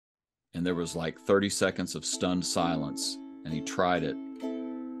And there was like 30 seconds of stunned silence, and he tried it.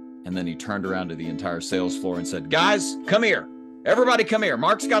 And then he turned around to the entire sales floor and said, "Guys, come here. Everybody come here.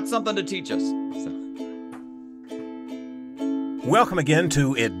 Mark's got something to teach us." So. Welcome again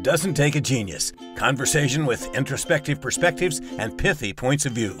to It Doesn't Take a Genius, conversation with introspective perspectives and pithy points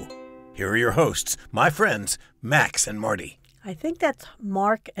of view. Here are your hosts, my friends, Max and Marty. I think that's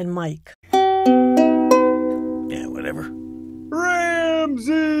Mark and Mike. Yeah, whatever.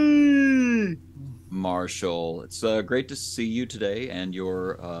 Ramsey! Marshall, it's great to see you today, and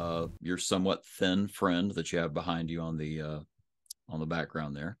your somewhat thin friend that you have behind you on the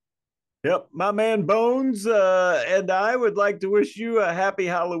background there. Yep, my man Bones and I would like to wish you a happy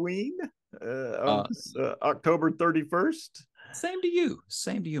Halloween on October 31st. Same to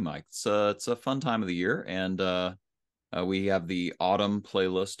you, Mike. It's a fun time of the year, and we have the autumn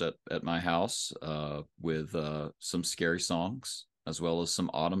playlist at my house with some scary songs as well as some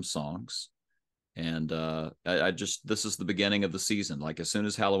autumn songs. And this is the beginning of the season. Like, as soon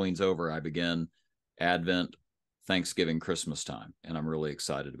as Halloween's over, I begin Advent, Thanksgiving, Christmas time, and I'm really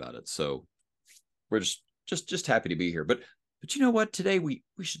excited about it. So we're just happy to be here. But you know what? Today we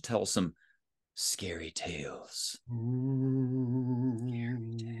should tell some scary tales.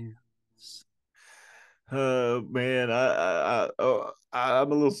 Scary tales. Oh man, I'm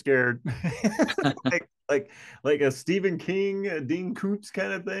a little scared. like a Stephen King, Dean Koontz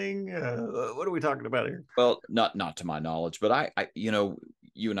kind of thing. What are we talking about here? Well, not to my knowledge, but I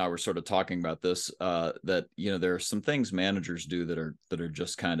you and I were sort of talking about this, that there are some things managers do that are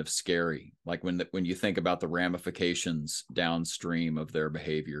just kind of scary, like when you think about the ramifications downstream of their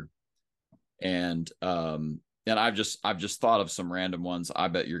behavior. And I've just thought of some random ones. I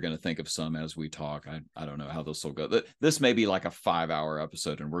bet you're going to think of some as we talk. I don't know how this will go. This may be like a 5-hour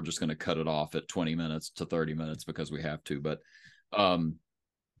episode, and we're just going to cut it off at 20 minutes to 30 minutes because we have to. But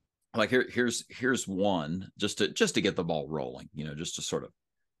like here's one just to get the ball rolling. Just to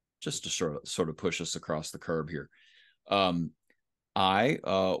sort of push us across the curb here. I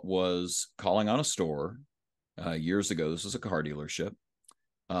was calling on a store years ago. This was a car dealership.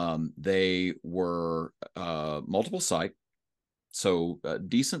 They were multiple site, so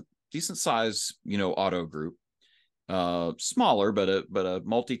decent size, auto group, smaller, but a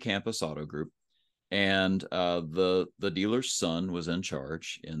multi-campus auto group. And the dealer's son was in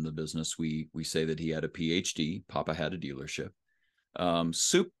charge in the business. We say that he had a PhD. Papa had a dealership.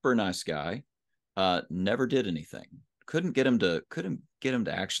 Super nice guy. Never did anything. Couldn't get him to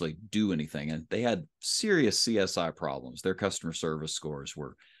actually do anything, and they had serious CSI problems. Their customer service scores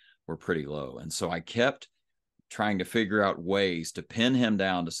were pretty low, and so I kept trying to figure out ways to pin him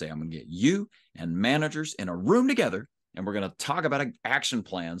down to say, "I'm going to get you and managers in a room together, and we're going to talk about an action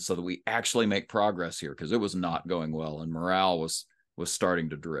plan so that we actually make progress here," because it was not going well, and morale was starting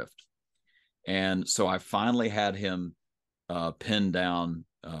to drift. And so I finally had him pinned down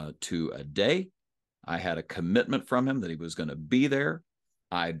to a day. I had a commitment from him that he was going to be there.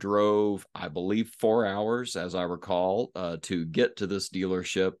 I drove, I believe, 4 hours, as I recall, to get to this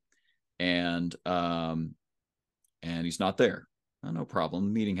dealership, and he's not there. No problem.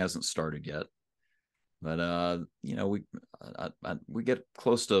 The meeting hasn't started yet, but we get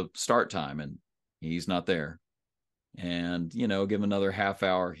close to start time, and he's not there. And give him another half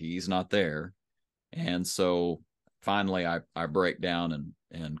hour, he's not there. And so finally, I break down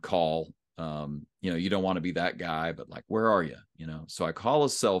and call. You don't want to be that guy, but like, where are you? So I call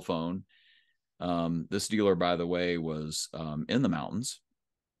his cell phone. This dealer, by the way, was in the mountains.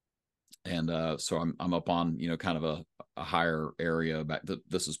 And so I'm up on, kind of a higher area.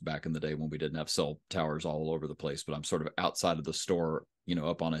 This is back in the day when we didn't have cell towers all over the place, but I'm sort of outside of the store,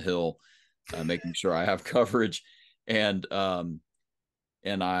 up on a hill, making sure I have coverage. And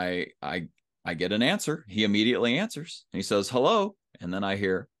I get an answer. He immediately answers. He says, "Hello." And then I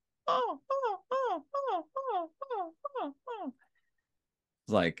hear, "Oh."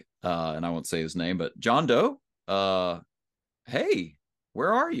 Like, and I won't say his name, but "John Doe, hey,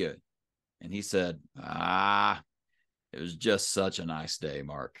 where are you?" And he said, "It was just such a nice day,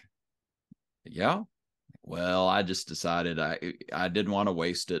 Mark." "Yeah? Well, I just decided I didn't want to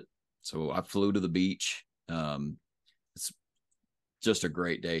waste it. So I flew to the beach. It's just a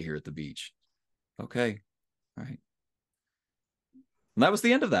great day here at the beach." "Okay. All right." And that was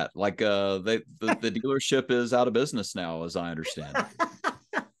the end of that. Like, the dealership is out of business now, as I understand.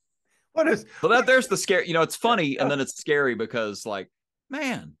 So there's the scare. It's funny, and then it's scary because, like,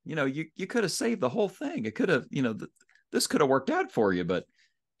 man, you could have saved the whole thing. It could have, this could have worked out for you, but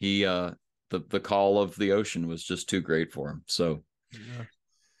he, the call of the ocean was just too great for him. So, yeah.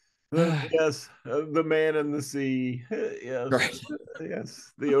 Yes, the man in the sea. Yes, Right.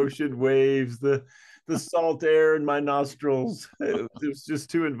 yes, the ocean waves, the salt air in my nostrils. It was just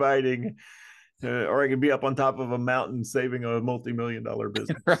too inviting. Or I could be up on top of a mountain saving a multi-million-dollar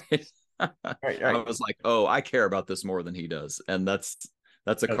business. Right. Right, I right. was like, oh, I care about this more than he does. And that's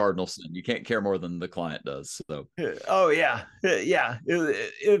a cardinal sin. You can't care more than the client does. So Oh yeah, yeah.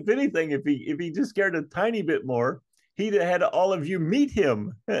 If anything, if he just cared a tiny bit more, he'd have had all of you meet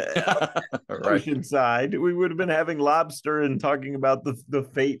him. right. Oceanside, we would have been having lobster and talking about the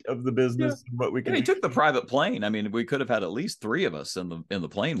fate of the Yeah. business and what we Yeah, can he do. took the private plane. I mean, we could have had at least three of us in the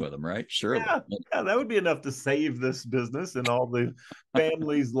plane with him, right? Surely. Yeah, yeah, that would be enough to save this business and all the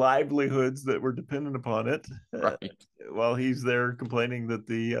families' livelihoods that were dependent upon it. Right. While he's there complaining that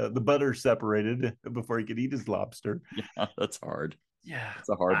the butter separated before he could eat his lobster. Yeah, that's hard. Yeah, It's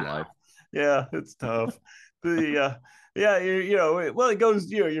a hard life. yeah, it's tough. The yeah, well, it goes.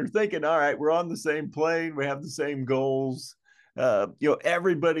 You're thinking, all right, we're on the same plane, we have the same goals.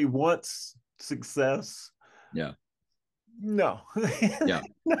 Everybody wants success. Yeah. No, Yeah.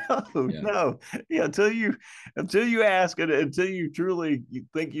 no, Yeah. no. Yeah, until you ask it, until you truly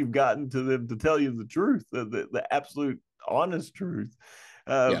think you've gotten to them to tell you the truth, the absolute honest truth.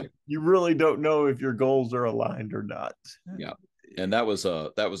 Yeah. You really don't know if your goals are aligned or not. Yeah. And that was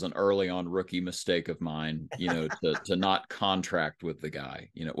an early on rookie mistake of mine, to not contract with the guy,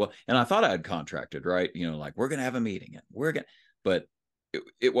 well, and I thought I had contracted, right? Like, we're going to have a meeting and but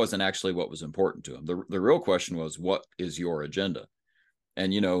it wasn't actually what was important to him. The real question was, what is your agenda?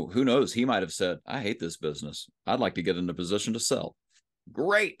 And, who knows, he might've said, I hate this business. I'd like to get in a position to sell.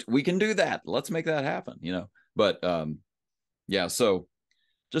 Great. We can do that. Let's make that happen, but, yeah. So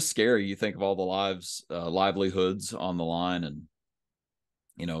just scary. You think of all the livelihoods on the line, and,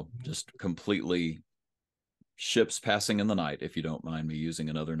 just completely ships passing in the night, if you don't mind me using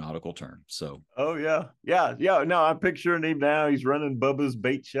another nautical term. So, oh yeah, yeah, yeah. No, I'm picturing him now. He's running Bubba's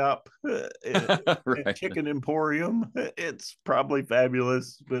bait shop, right. chicken emporium. It's probably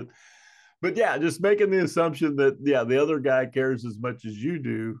fabulous, but yeah, just making the assumption that the other guy cares as much as you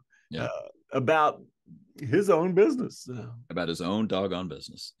do Yeah. About his own business, about his own doggone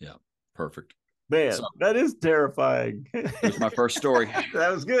business. Yeah, perfect. Man, so, that is terrifying. Here's my first story.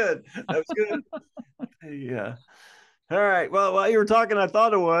 That was good. That was good. Yeah. All right. Well, while you were talking, I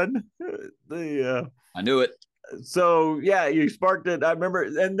thought of one. I knew it. So yeah, you sparked it. I remember,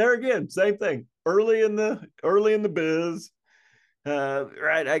 and there again, same thing. Early in the biz.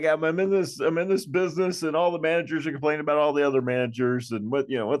 Right. I'm in this business, and all the managers are complaining about all the other managers and what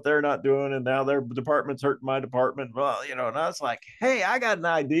they're not doing, and now their department's hurting my department. Well, and I was like, hey, I got an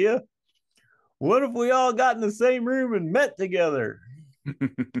idea. What if we all got in the same room and met together?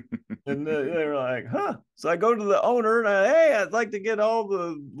 And they were like, huh? So I go to the owner and hey, I'd like to get all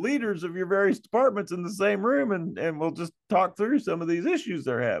the leaders of your various departments in the same room, and we'll just talk through some of these issues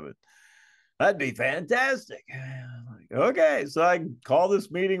they're having. That'd be fantastic. Like, okay. So I call this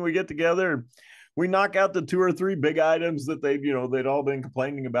meeting, we get together, we knock out the 2 or 3 big items that they'd all been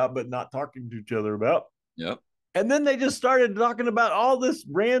complaining about, but not talking to each other about. Yep. And then they just started talking about all this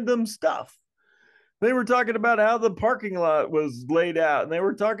random stuff. They were talking about how the parking lot was laid out, and they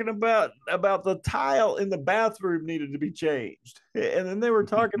were talking about the tile in the bathroom needed to be changed. And then they were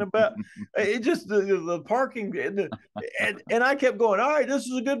talking about it, just the parking, and I kept going, all right, this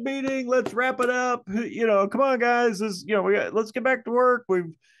is a good meeting. Let's wrap it up. Come on, guys. Let's get back to work. We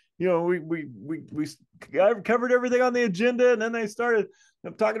covered everything on the agenda, and then they started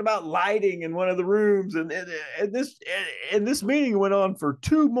talking about lighting in one of the rooms, and this meeting went on for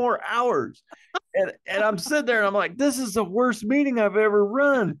 2 more hours. And I'm sitting there and I'm like, this is the worst meeting I've ever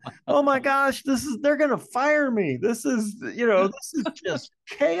run. Oh my gosh, they're gonna fire me. This is just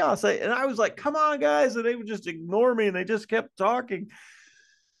chaos. And I was like, come on, guys, and they would just ignore me, and they just kept talking.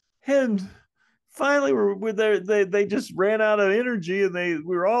 And finally, they just ran out of energy, and we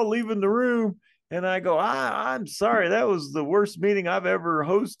were all leaving the room. And I go, I'm sorry, that was the worst meeting I've ever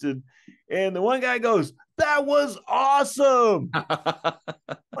hosted. And the one guy goes, that was awesome.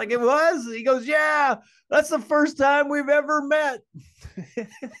 Like, it was? He goes, yeah, that's the first time we've ever met.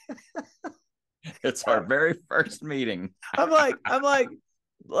 It's our very first meeting. I'm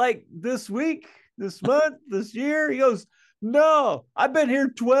like this week, this month, this year? He goes, no, I've been here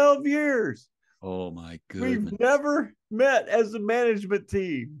 12 years. Oh my goodness. We've never met as a management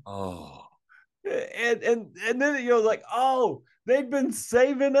team. Oh. And then like, oh, they've been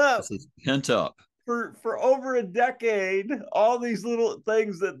saving up. This is pent up for over a decade, all these little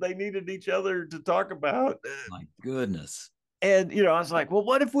things that they needed each other to talk about. My goodness. And I was like, well,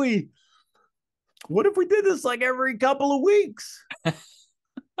 what if we did this like every couple of weeks?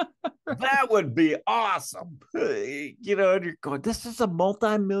 That would be awesome. You know, and you're going, this is a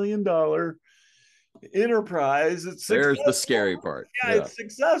multi-million-dollar enterprise. It's There's successful. the scary part. Yeah, it's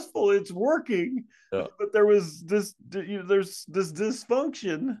successful. It's working. Yeah. But there was this, there's this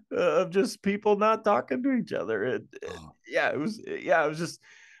dysfunction of just people not talking to each other. It was just,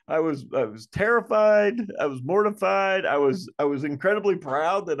 I was terrified. I was mortified. I was incredibly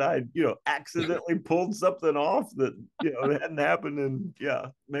proud that I, accidentally pulled something off that, hadn't happened in,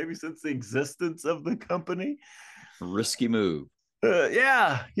 maybe since the existence of the company. Risky move.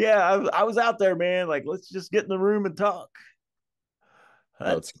 Yeah. I was out there, man. Like, let's just get in the room and talk.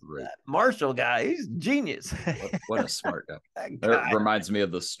 That's great. That Marshall guy, he's genius. What a smart guy. That reminds me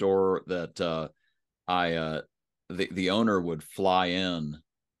of the store that the owner would fly in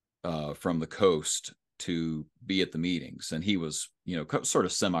from the coast to be at the meetings, and he was, sort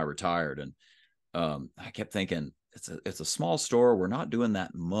of semi-retired, and I kept thinking, it's a small store, we're not doing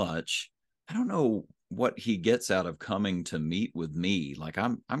that much. I don't know what he gets out of coming to meet with me. Like,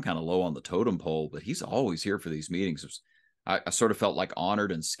 I'm kind of low on the totem pole, but he's always here for these meetings. I sort of felt like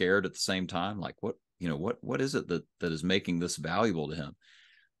honored and scared at the same time. Like, what is it that is making this valuable to him?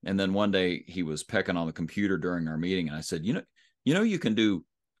 And then one day he was pecking on the computer during our meeting, and I said, you can do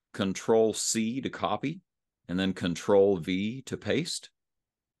Control-C to copy and then Control-V to paste.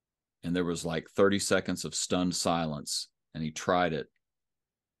 And there was like 30 seconds of stunned silence, and he tried it.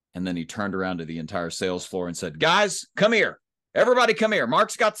 And then he turned around to the entire sales floor and said, guys, come here. Everybody come here.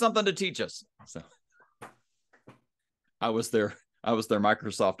 Mark's got something to teach us. So I was their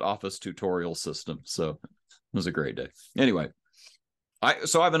Microsoft Office tutorial system. So it was a great day. Anyway, I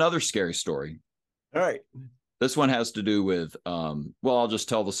have another scary story. All right. This one has to do with, I'll just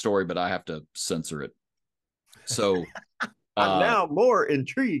tell the story, but I have to censor it. So I'm now more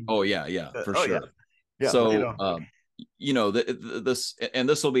intrigued. Oh yeah, for sure. Yeah. So,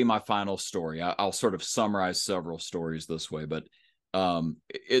 this will be my final story. I'll sort of summarize several stories this way, but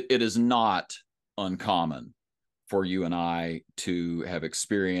it is not uncommon for you and I to have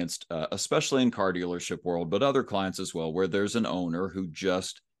experienced, especially in car dealership world, but other clients as well, where there's an owner who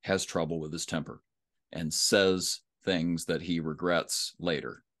just has trouble with his temper and says things that he regrets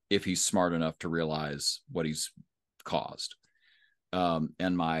later if he's smart enough to realize what he's caused.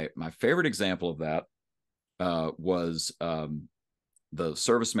 And my favorite example of that was the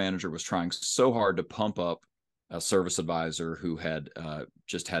service manager was trying so hard to pump up a service advisor who had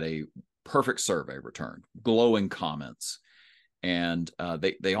just had a perfect survey returned, glowing comments, and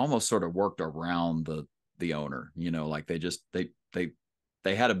they almost sort of worked around the owner. Like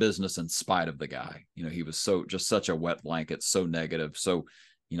they had a business in spite of the guy. He was just such a wet blanket, so negative, so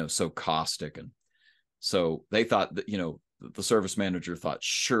so caustic, and so they thought that the service manager thought,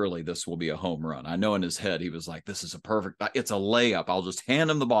 surely this will be a home run. I know in his head he was like, this is it's a layup. I'll just hand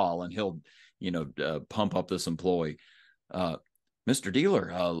him the ball and he'll pump up this employee. Mr.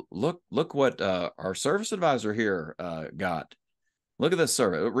 Dealer, look what our service advisor here got. Look at this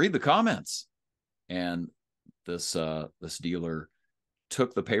survey. Read the comments. And this dealer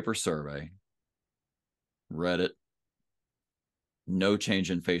took the paper survey, read it, no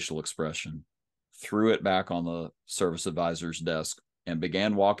change in facial expression, threw it back on the service advisor's desk and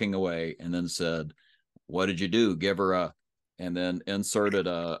began walking away, and then said, what did you do? Give her and then inserted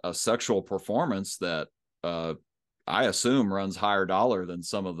a sexual performance that I assume runs higher dollar than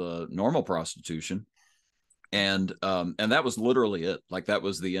some of the normal prostitution. And that was literally it. Like, that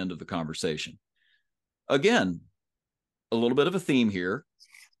was the end of the conversation. Again, a little bit of a theme here.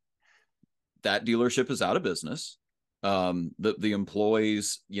 That dealership is out of business. The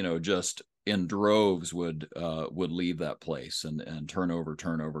employees, just in droves would leave that place and turn over,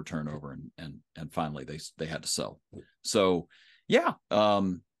 and finally they had to sell. So yeah,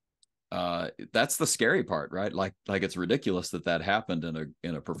 that's the scary part, right? Like it's ridiculous that happened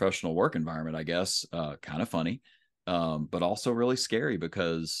in a professional work environment, I guess. Kind of funny, but also really scary,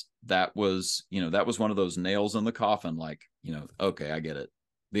 because that was one of those nails in the coffin. Like, okay, I get it.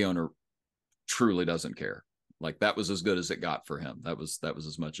 The owner truly doesn't care. Like, that was as good as it got for him. That was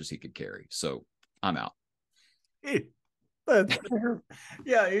as much as he could carry. So I'm out.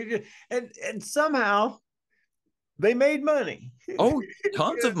 Yeah, and somehow they made money. Oh,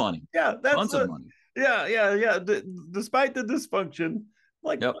 tons of money. Yeah, tons of money. Yeah. Despite the dysfunction,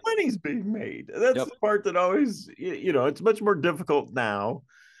 money's being made. That's the part that always, it's much more difficult now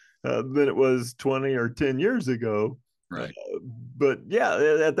than it was 20 or 10 years ago. Right. But yeah,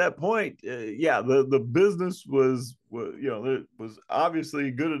 at that point, the business was it was obviously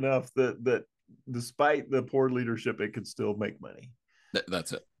good enough that despite the poor leadership, it could still make money.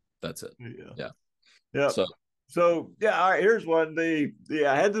 That's it. Yeah. So yeah, all right, here's one. I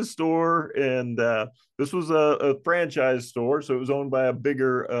had this store, and this was a franchise store, so it was owned by a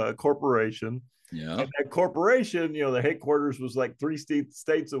bigger corporation. Yeah. And that corporation, the headquarters was like three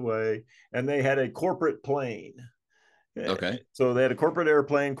states away, and they had a corporate plane. Okay. So they had a corporate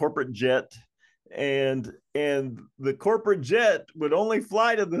airplane, corporate jet, and the corporate jet would only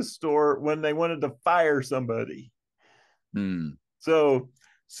fly to this store when they wanted to fire somebody. Hmm. So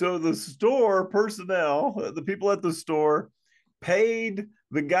the store personnel, the people at the store, paid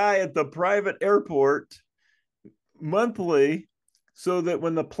the guy at the private airport monthly so that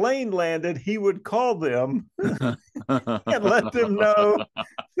when the plane landed, he would call them and let them know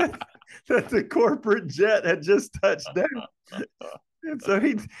that the corporate jet had just touched down. And so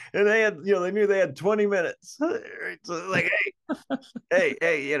they had, they knew they had 20 minutes. So like, hey,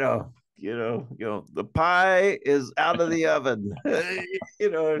 the pie is out of the oven.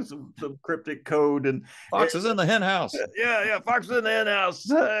 Some cryptic code and Fox is in the hen house. Yeah, Fox is in the hen house.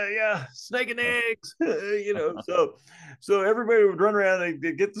 Yeah, snake and eggs. So everybody would run around and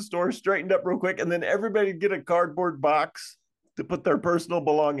they'd get the store straightened up real quick, and then everybody'd get a cardboard box to put their personal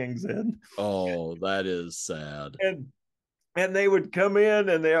belongings in. Oh, that is sad. And they would come in,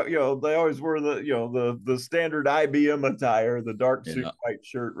 and they always wore the standard IBM attire, the dark suit, white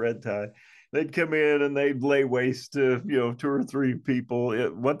shirt, red tie. They'd come in and they'd lay waste to 2 or 3 people.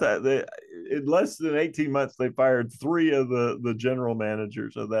 In less than 18 months, they fired 3 of the general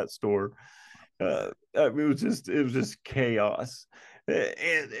managers of that store. It was just chaos,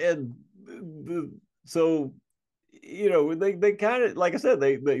 so they kind of, like I said,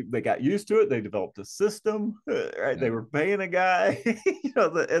 they got used to it. They developed a system, right? Yeah. They were paying a guy,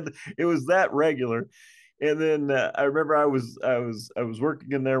 and it was that regular. And then I remember I was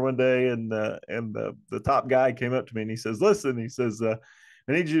working in there one day, and the top guy came up to me and he says, "Listen," he says, "I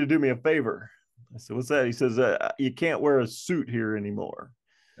need you to do me a favor." I said, "What's that?" He says, "You can't wear a suit here anymore."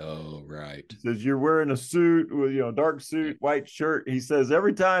 Oh, right. He says, "You're wearing a suit with, dark suit, white shirt." He says,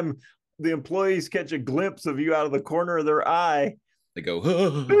 "Every time the employees catch a glimpse of you out of the corner of their eye, they go,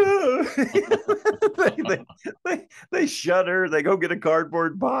 they shudder. They go get a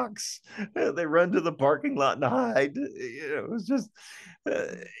cardboard box. They run to the parking lot and hide." It was just,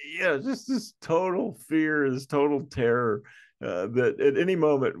 just this total fear, this total terror, that at any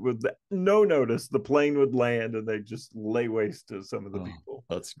moment, with no notice, the plane would land and they just lay waste to some of the people.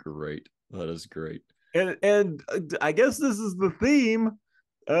 That's great. That is great. And I guess this is the theme.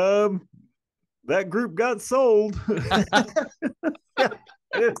 That group got sold. We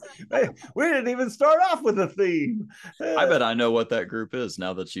didn't even start off with a theme. I bet I know what that group is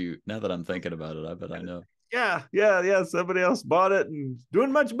now that I'm thinking about it. I bet I know. Yeah. Somebody else bought it and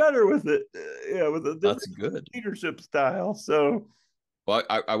doing much better with it. With a that's good leadership style. So, well,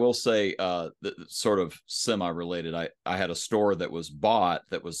 I will say, sort of semi-related. I had a store that was bought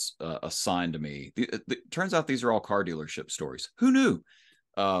that was assigned to me. Turns out these are all car dealership stories. Who knew?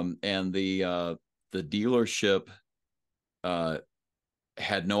 And the dealership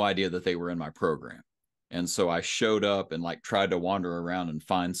had no idea that they were in my program. And so I showed up and tried to wander around and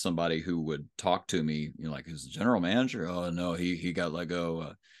find somebody who would talk to me, who's the general manager? Oh no, he got let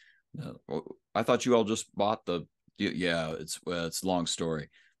go. I thought you all just bought yeah, it's a long story.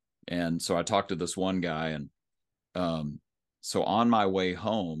 And so I talked to this one guy, and so on my way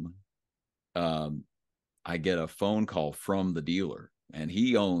home, I get a phone call from the dealer. And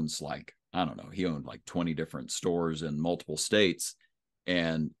he owns he owned 20 different stores in multiple states.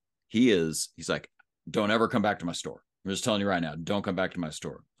 And he's like, "Don't ever come back to my store. I'm just telling you right now, don't come back to my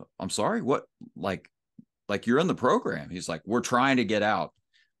store." "I'm sorry, what? Like you're in the program." He's like, "We're trying to get out."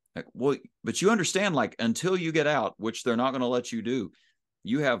 Like, well, but you understand, until you get out, which they're not going to let you do,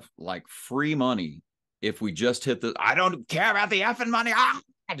 you have free money. If we just hit I don't care about the effing money. I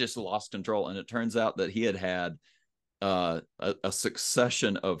just lost control. And it turns out that he had a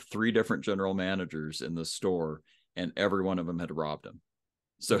succession of 3 different general managers in the store, and every one of them had robbed him.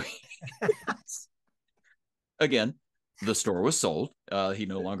 So again, the store was sold. He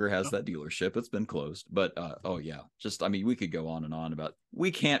no longer has that dealership. It's been closed. But we could go on and on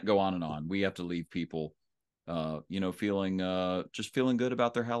we can't go on and on. We have to leave people feeling good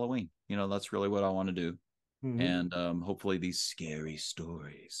about their Halloween. That's really what I want to do. Mm-hmm. And hopefully these scary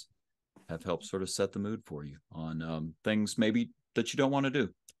stories have helped sort of set the mood for you on things maybe that you don't want to do.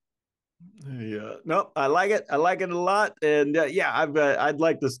 Yeah, no, I like it. I like it a lot. And I'd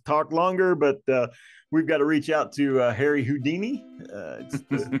like to talk longer, but we've got to reach out to Harry Houdini. It's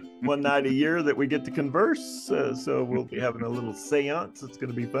one night a year that we get to converse. So we'll be having a little seance. It's going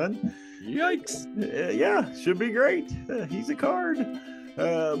to be fun. Yikes. Yeah, should be great. He's a card.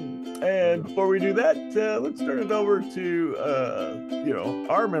 And before we do that, let's turn it over to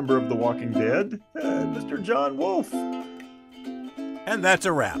our member of The Walking Dead, Mr. John Wolfe. And that's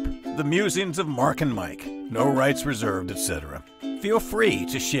a wrap. The musings of Mark and Mike. No rights reserved, etc. Feel free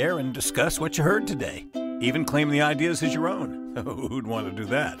to share and discuss what you heard today. Even claim the ideas as your own. Who'd want to do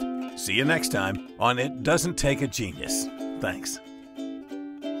that? See you next time on It Doesn't Take a Genius. Thanks.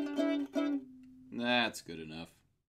 That's good enough.